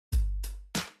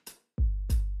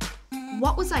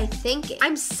What was I thinking?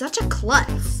 I'm such a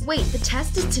klutz. Wait, the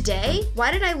test is today? Why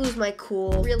did I lose my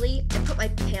cool? Really? I put my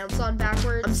pants on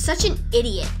backwards? I'm such an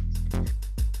idiot.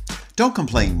 Don't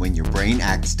complain when your brain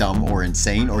acts dumb or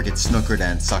insane or gets snookered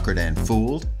and suckered and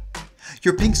fooled.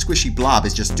 Your pink squishy blob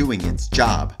is just doing its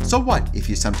job. So what if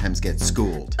you sometimes get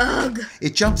schooled? Ugh.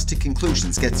 It jumps to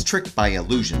conclusions, gets tricked by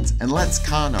illusions, and lets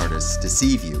con artists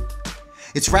deceive you.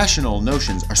 Its rational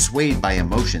notions are swayed by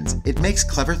emotions. It makes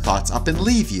clever thoughts up and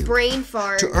leave you. Brain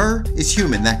fart. To err is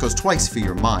human, that goes twice for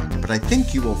your mind, but I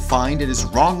think you will find it is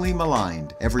wrongly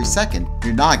maligned. Every second,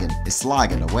 your noggin is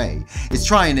slogging away. It's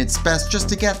trying its best just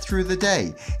to get through the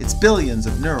day. Its billions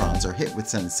of neurons are hit with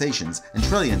sensations, and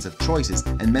trillions of choices,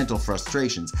 and mental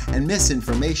frustrations, and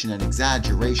misinformation and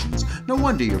exaggerations. No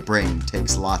wonder your brain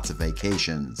takes lots of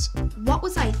vacations. What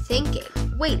was I thinking?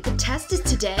 Wait, the test is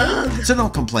today? Ugh. So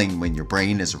don't complain when your brain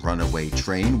is a runaway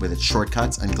train with its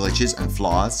shortcuts and glitches and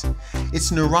flaws.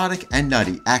 It's neurotic and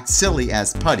nutty, acts silly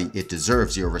as putty. It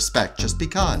deserves your respect just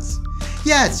because.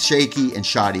 Yeah, it's shaky and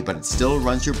shoddy, but it still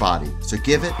runs your body, so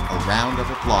give it a round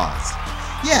of applause.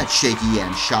 Yeah, it's shaky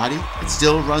and shoddy, it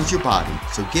still runs your body,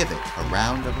 so give it a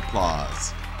round of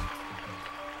applause.